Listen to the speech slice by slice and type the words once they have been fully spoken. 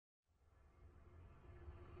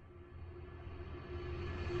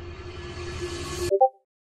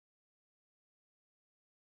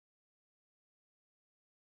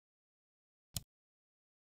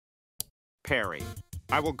Perry.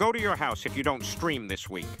 I will go to your house if you don't stream this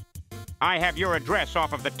week. I have your address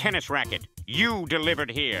off of the tennis racket you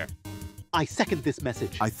delivered here. I second this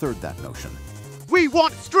message. I third that notion. We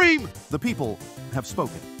want stream! The people have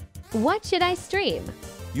spoken. What should I stream?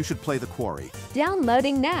 You should play The Quarry.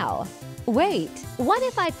 Downloading now. Wait, what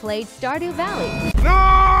if I played Stardew Valley?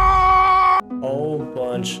 No! Whole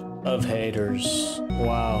bunch of haters.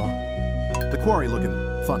 Wow. The Quarry looking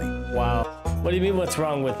funny. Wow. What do you mean what's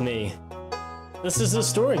wrong with me? This is a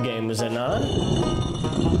story game, is it not?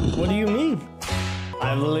 What do you mean?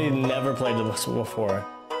 I've literally never played this before.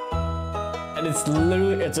 And it's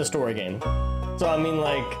a story game. So I mean,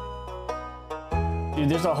 like, dude,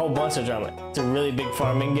 there's a whole bunch of drama. It's a really big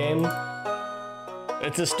farming game.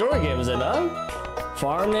 It's a story game, is it not?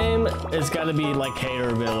 Farm name, it's gotta be like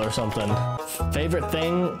Haterville or something. Favorite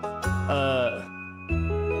thing,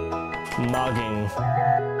 mogging.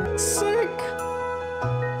 Sick.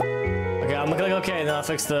 Okay, I'm gonna click okay, then I'll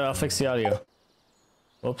fix the audio.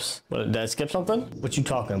 Whoops, what, did I skip something? What you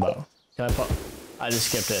talking about? Can I just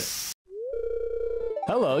skipped it.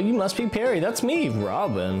 Hello, you must be Perry. That's me,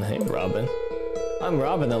 Robin. Hey, Robin. I'm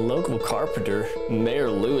Robin, the local carpenter. Mayor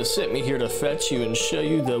Lewis sent me here to fetch you and show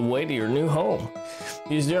you the way to your new home.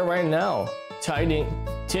 He's there right now. Titting.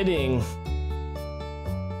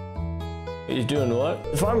 He's doing what?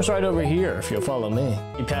 The farm's right over here, if you'll follow me.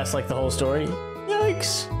 You passed like the whole story?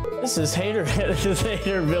 Yikes. This is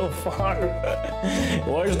Haterville Farm.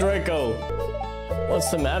 Where's Draco?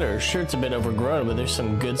 What's the matter? Sure, it's a bit overgrown, but there's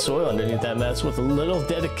some good soil underneath that mess. With a little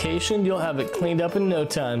dedication, you'll have it cleaned up in no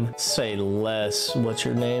time. Say less. What's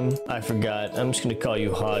your name? I forgot. I'm just gonna call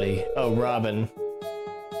you Hottie. Oh, Robin.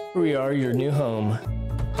 Here we are, your new home.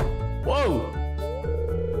 Whoa!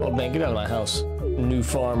 Oh man, get out of my house. New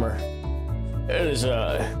farmer. It is,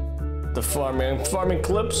 the farming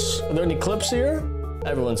clips. Are there any clips here?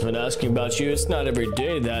 Everyone's been asking about you. It's not every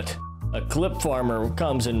day that a clip farmer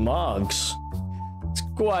comes and mogs. It's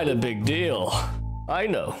quite a big deal. I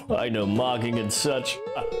know, mogging and such.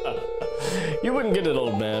 You wouldn't get it,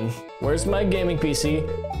 old man. Where's my gaming PC?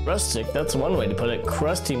 Rustic, that's one way to put it.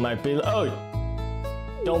 Crusty might be, oh!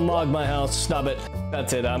 Don't mog my house, stop it.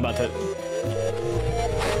 That's it, I'm about to.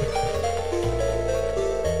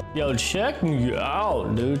 Yo, check me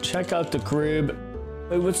out, dude. Check out the crib.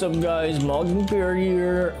 Hey, what's up, guys? Mogging Bear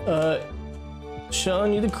here.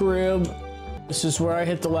 Showing you the crib. This is where I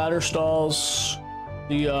hit the ladder stalls.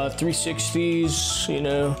 The 360s, you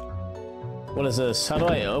know. What is this? How do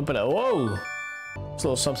I open it? Whoa! It's a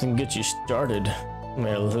little something to get you started.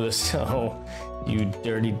 Mayor Lewis. Oh, you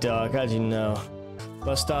dirty dog. How'd you know?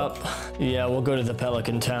 Bus stop? Yeah, we'll go to the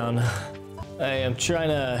Pelican Town. Hey, I'm trying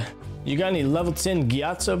to... You got any level 10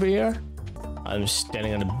 gyats over here? I'm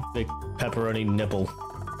standing on a big pepperoni nipple.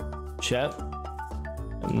 Chat?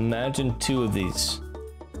 Imagine 2 of these.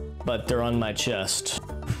 But they're on my chest.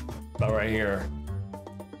 About right here.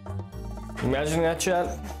 Imagine that,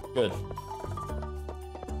 chat? Good.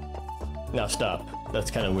 Now stop. That's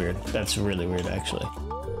kind of weird. That's really weird, actually.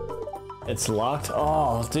 It's locked?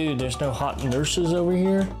 Oh, dude, there's no hot nurses over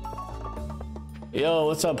here? Yo,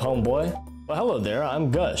 what's up, homeboy? Well, hello there. I'm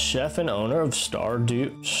Gus, chef and owner of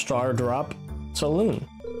Stardrop Saloon.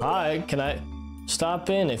 Hi, can I stop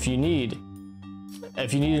in if you need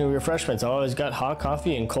any refreshments? I always got hot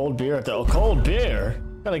coffee and cold beer at the... Oh, cold beer?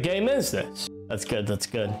 What kind of game is this? That's good, that's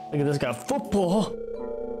good. Look at this guy, football.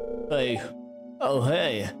 Hey. Oh,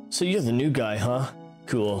 hey. So you're the new guy, huh?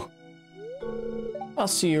 Cool. I'll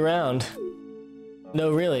see you around.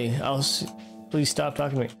 No, really. Please stop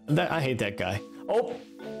talking to me. I hate that guy. Oh!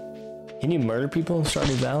 Can you murder people in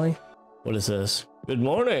Stardew Valley? What is this? Good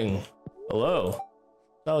morning. Hello.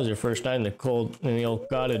 That was your first night in the old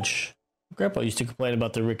cottage. Grandpa used to complain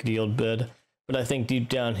about the rickety old bed, but I think deep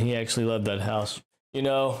down he actually loved that house. You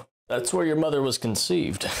know, that's where your mother was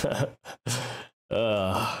conceived.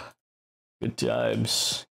 Good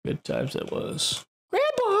times. Good times it was.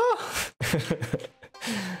 Grandpa!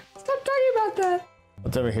 Stop talking about that.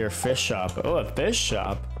 What's over here? Fish shop. Oh, a fish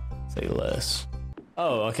shop. Say less.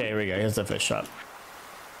 Oh, okay, here we go. Here's the fish shop.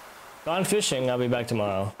 Gone fishing. I'll be back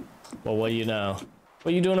tomorrow. Well, what do you know?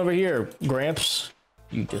 What are you doing over here, Gramps?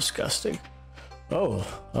 You disgusting.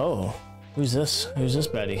 Oh. Who's this? Who's this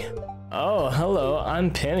Betty? Oh, hello. I'm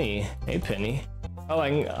Penny. Hey, Penny. Oh,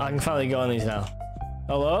 I can finally go on these now.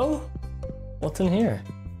 Hello? What's in here?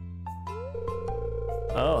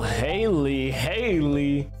 Oh, Haley.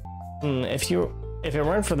 If it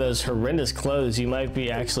weren't for those horrendous clothes, you might be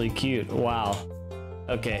actually cute. Wow.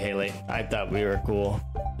 Okay, Haley. I thought we were cool.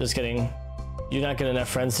 Just kidding. You're not getting enough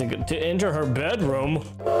friends to enter her bedroom.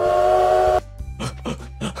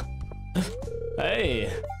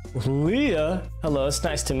 Hey, Leah? Hello, it's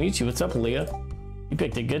nice to meet you. What's up, Leah? You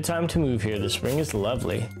picked a good time to move here. The spring is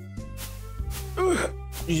lovely. Ugh.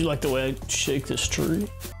 Did you like the way I shake this tree?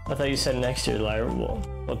 I thought you said next year, Lyra.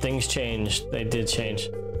 Well, things changed. They did change.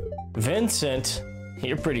 Vincent,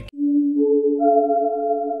 you're pretty.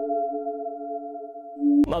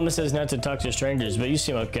 Mama says not to talk to strangers, but you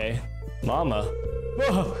seem okay. Mama?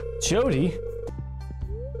 Whoa, Jody?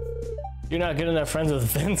 You're not good enough friends with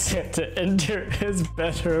Vincent to enter his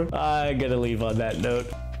bedroom. I gotta leave on that note.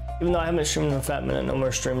 Even though I haven't streamed in a fat minute, no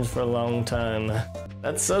more streams for a long time.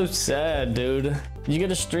 That's so sad, dude. You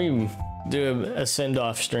gotta stream. Do a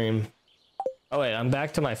send-off stream. Oh wait, I'm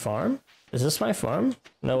back to my farm? Is this my farm?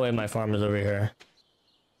 No way my farm is over here.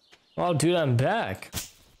 Oh, dude, I'm back.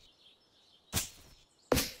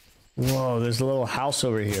 Whoa, there's a little house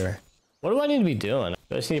over here. What do I need to be doing?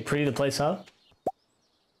 Do I just need to pretty the place up?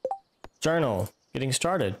 Journal. Getting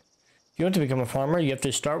started. If you want to become a farmer, you have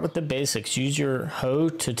to start with the basics. Use your hoe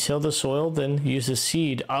to till the soil, then use a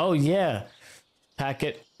seed. Oh, yeah. Pack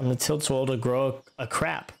it on the tilled soil to grow a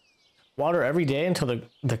crop. Water every day until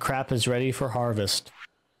the crop is ready for harvest.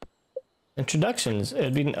 Introductions.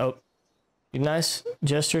 It'd be a nice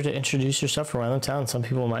gesture to introduce yourself around the town. Some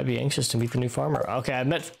people might be anxious to meet the new farmer. Okay, I've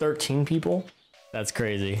met 13 people. That's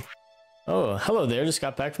crazy. Oh, hello there. Just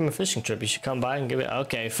got back from a fishing trip. You should come by and give it.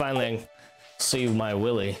 Okay, finally I can see my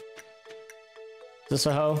Willie. Is this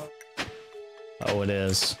a hoe? Oh, it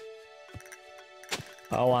is.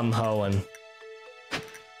 Oh, I'm hoeing.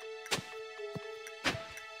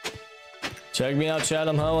 Check me out, Chad.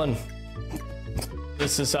 I'm hoeing.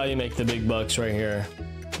 This is how you make the big bucks right here.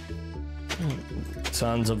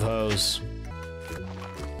 Tons of hoes.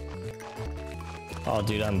 Oh,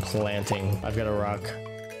 dude, I'm planting. I've got a rock.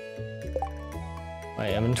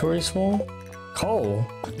 My inventory's full? Coal?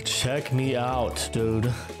 Check me out,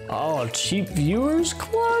 dude. Oh, cheap viewers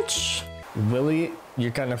clutch? Willie,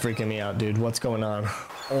 you're kind of freaking me out, dude. What's going on?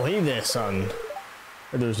 Oh, hey there, son.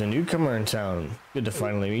 There's a newcomer in town. Good to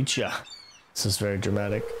finally meet ya. This is very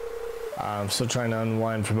dramatic. I'm still trying to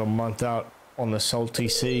unwind from a month out on the salty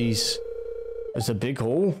seas. There's a big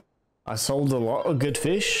haul. I sold a lot of good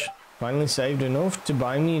fish. Finally saved enough to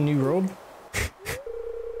buy me a new rod.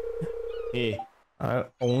 Yeah. I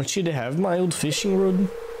want you to have my old fishing rod.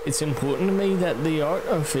 It's important to me that the art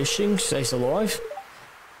of fishing stays alive.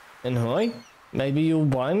 And hi, maybe you'll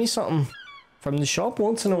buy me something from the shop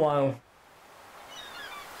once in a while.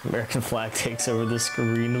 American flag takes over the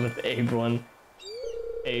screen with Abrams.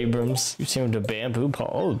 You seem to bamboo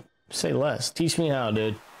pole. Oh, say less. Teach me how,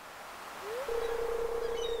 dude.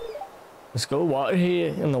 Let's go. Water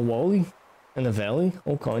here in the valley.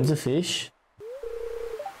 All kinds of fish.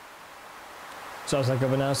 So I was like,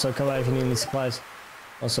 over now, so come by if you need any supplies.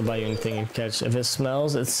 Also buy you anything you catch. If it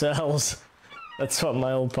smells, it sells. That's what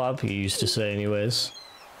my old poppy used to say anyways.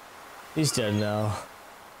 He's dead now.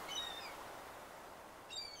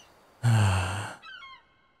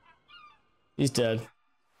 He's dead.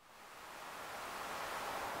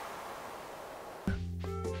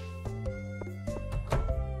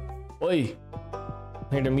 Oi!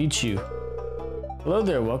 I'm here to meet you. Hello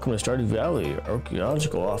there, welcome to Stardew Valley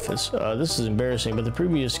Archaeological Office. This is embarrassing, but the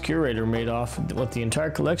previous curator made off with the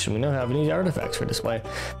entire collection. We don't have any artifacts for display,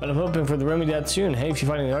 but I'm hoping for the remedy that soon. Hey, if you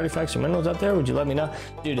find any artifacts or minerals out there, would you let me know?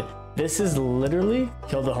 Dude, this is literally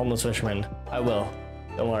kill the homeless fisherman. I will.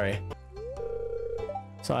 Don't worry.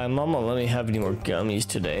 Sorry, Mama, let me have any more gummies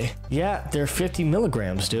today. Yeah, they're 50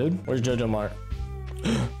 milligrams, dude. Where's Jojo Mart?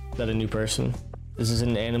 Is that a new person? This is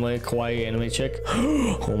an anime, kawaii anime chick.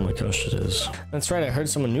 Oh my gosh, it is. That's right, I heard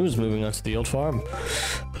someone new was moving onto the old farm.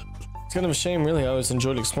 It's kind of a shame, really. I always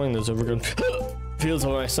enjoyed exploring those overgrown fields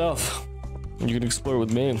by myself. You can explore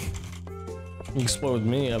with me. You can explore with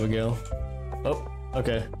me, Abigail. Oh,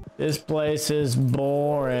 okay. This place is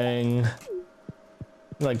boring.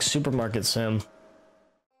 Like Supermarket Sim.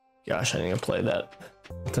 Gosh, I need to play that.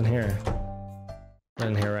 What's in here? Not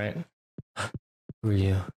in here, right? Who are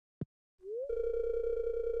you?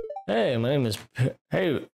 Hey, my name is...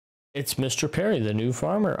 Hey, it's Mr. Perry, the new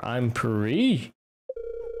farmer. I'm Perry.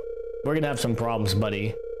 We're gonna have some problems,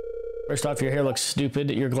 buddy. First off, your hair looks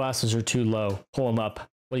stupid. Your glasses are too low. Pull them up.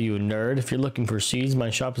 What are you, a nerd? If you're looking for seeds,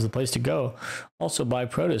 my shop is the place to go. Also buy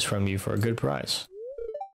produce from you for a good price.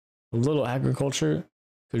 A little agriculture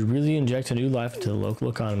could really inject a new life into the local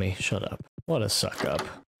economy. Shut up. What a suck up.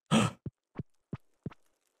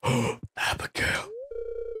 Abigail.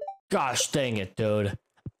 Gosh dang it, dude.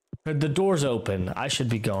 The door's open. I should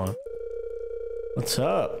be gone. What's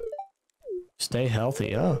up? Stay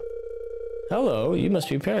healthy, huh? Hello, you must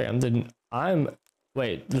be Perry.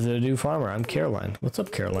 Wait, the new farmer. I'm Caroline. What's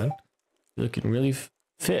up, Caroline? You're looking really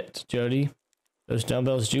fit, Jody. Those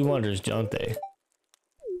dumbbells do wonders, don't they?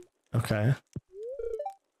 Okay.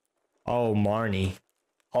 Oh, Marnie.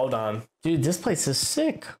 Hold on. Dude, this place is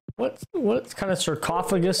sick. What kind of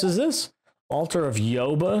sarcophagus is this? Altar of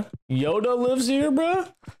Yoba? Yoda lives here, bro?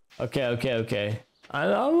 Okay.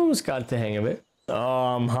 I almost got the hang of it. Oh,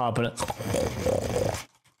 I'm hopping it.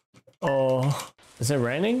 Oh, is it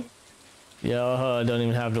raining? Yeah, I don't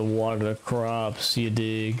even have to water the crops, you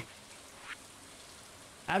dig?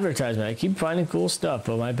 Advertisement. I keep finding cool stuff,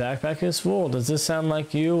 but my backpack is full. Does this sound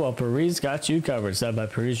like you? Well, Paris got you covered. Stop by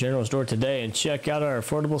Paris General Store today and check out our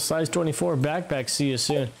affordable size 24 backpack. See you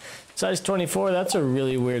soon. Size 24, that's a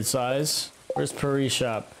really weird size. Where's Paris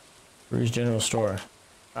shop? Paris General Store.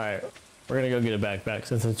 Alright, we're gonna go get a backpack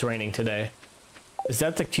since it's raining today. Is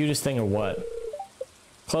that the cutest thing or what?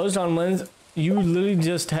 Closed on Wednesday. You literally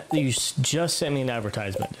just sent me an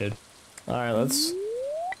advertisement, dude. Alright, let's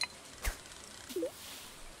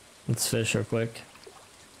fish real quick.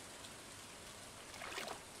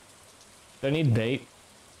 Do I need bait?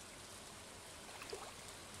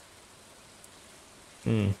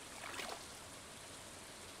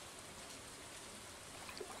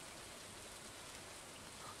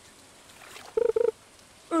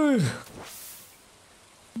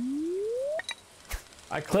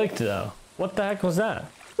 I clicked though. What the heck was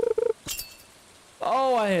that?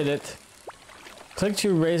 Oh, I hit it. Click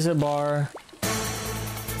to raise the bar.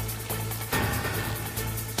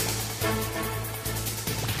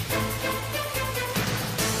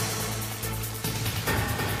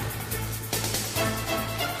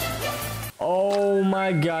 Oh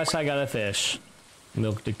my gosh, I got a fish.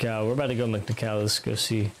 Milk the cow. We're about to go milk the cow. Let's go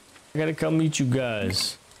see. I gotta come meet you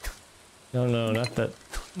guys. No, not that.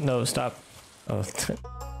 No, stop. Oh,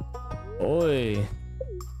 oi.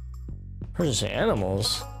 Purchase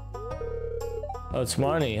animals. Oh, it's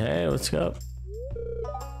Marnie. Hey, what's up?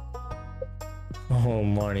 Oh,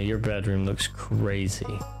 Marnie, your bedroom looks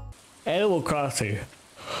crazy. Animal Crossing.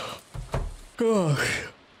 Gosh.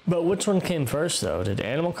 But which one came first, though? Did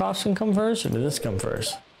Animal Crossing come first, or did this come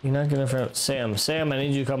first? You're not gonna... Sam, I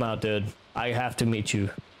need you to come out, dude. I have to meet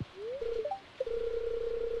you.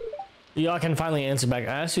 Y'all can finally answer back.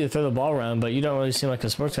 I asked you to throw the ball around, but you don't really seem like a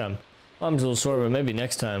sports guy. I'm a little sore, but maybe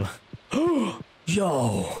next time.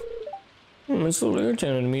 Yo! It's a little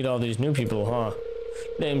irritating to meet all these new people, huh?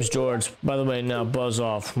 Name's George. By the way, now buzz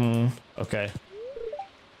off. Okay.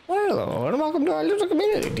 Well, hello, and welcome to our little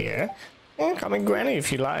community, dear. Call me Granny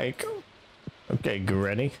if you like. Okay,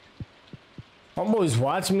 Granny. Homeboy's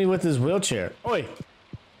watching me with his wheelchair. Oi!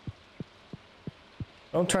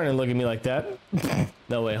 Don't turn and look at me like that.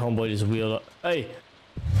 No way, homeboy just wheeled up. Hey!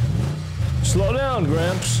 Slow down,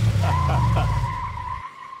 Gramps.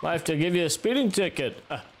 I have to give you a speeding ticket.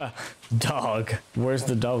 Dog. Where's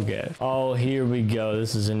the dog at? Oh, here we go.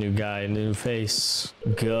 This is a new guy, new face.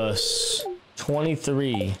 Gus.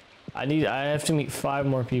 23. I have to meet 5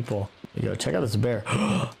 more people. There you go. Check out this bear.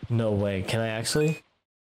 No way. Can I actually?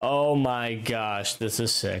 Oh my gosh. This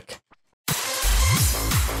is sick.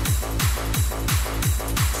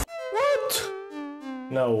 What?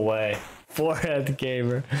 No way. Forehead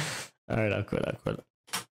gamer. Alright, I'll quit.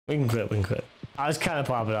 We can quit. I was kind of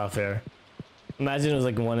popping off there. Imagine it was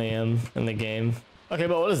like 1 a.m. in the game. Okay,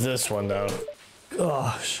 but what is this one though?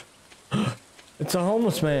 Gosh. It's a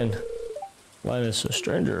homeless man. Linus, a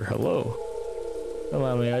stranger. Hello. Don't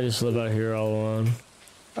mind me, I just live out here all alone.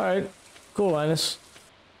 Alright. Cool, Linus.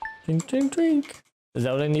 Drink. Is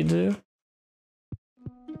that what I need to do?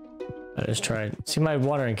 I just tried. See, my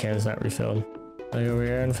watering can is not refilled. Can I go over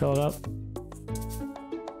here and fill it up?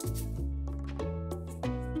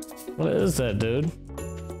 What is that, dude?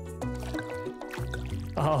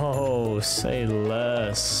 Oh, say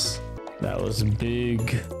less. That was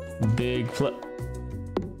big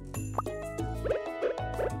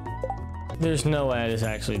There's no way I just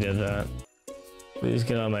actually did that. Please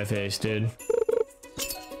get on my face, dude.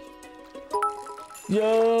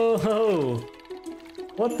 Yo!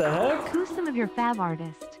 What the heck? Who's some of your fab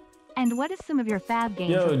artists? And what is some of your fab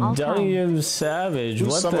games Yo, of all time? W Savage, Who's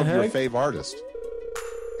what some the of heck? your fave artists?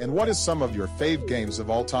 And what is some of your fave games of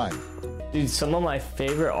all time? Dude, some of my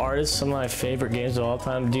favorite artists, some of my favorite games of all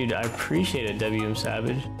time. Dude, I appreciate it, WM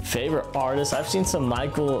Savage. Favorite artists, I've seen some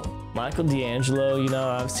Michael D'Angelo, you know,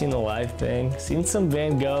 I've seen the live thing. Seen some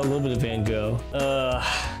Van Gogh, a little bit of Van Gogh. Are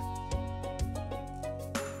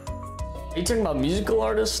you talking about musical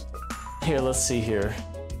artists? Here, let's see here.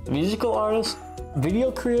 Musical artists? Video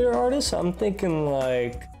creator artists? I'm thinking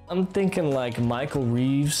like Michael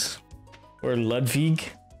Reeves or Ludwig.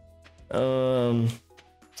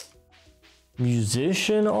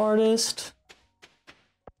 Musician artist?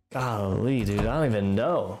 Golly, dude, I don't even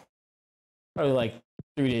know. Probably like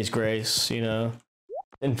 3 Days Grace, you know.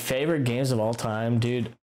 And favorite games of all time,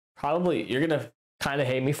 dude. Probably, you're gonna kind of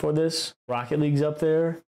hate me for this. Rocket League's up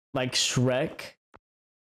there. Like Shrek.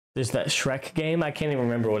 There's that Shrek game. I can't even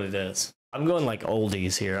remember what it is. I'm going like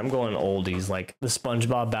oldies here. I'm going oldies, like the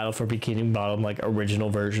SpongeBob Battle for Bikini Bottom, like original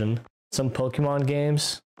version. Some Pokemon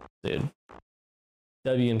games, dude.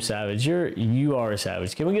 WM Savage, you are a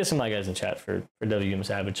savage. Can we get some of my guys in chat for WM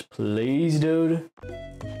Savage, please, dude?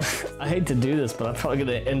 I hate to do this, but I'm probably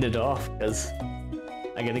gonna end it off because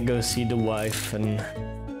I gotta go see the wife, and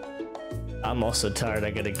I'm also tired. I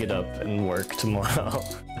gotta get up and work tomorrow.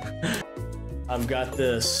 I've got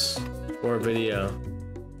this for a video.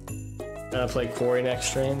 Gonna play Quarry next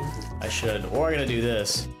stream. I should, or I'm gonna do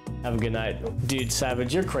this. Have a good night, dude.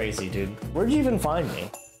 Savage, you're crazy, dude. Where'd you even find me?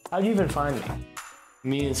 How'd you even find me?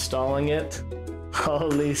 Me installing it?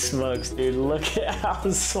 Holy smokes, dude. Look at how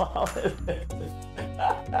small it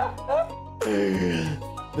is.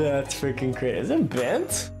 That's freaking crazy. Is it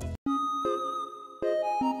bent?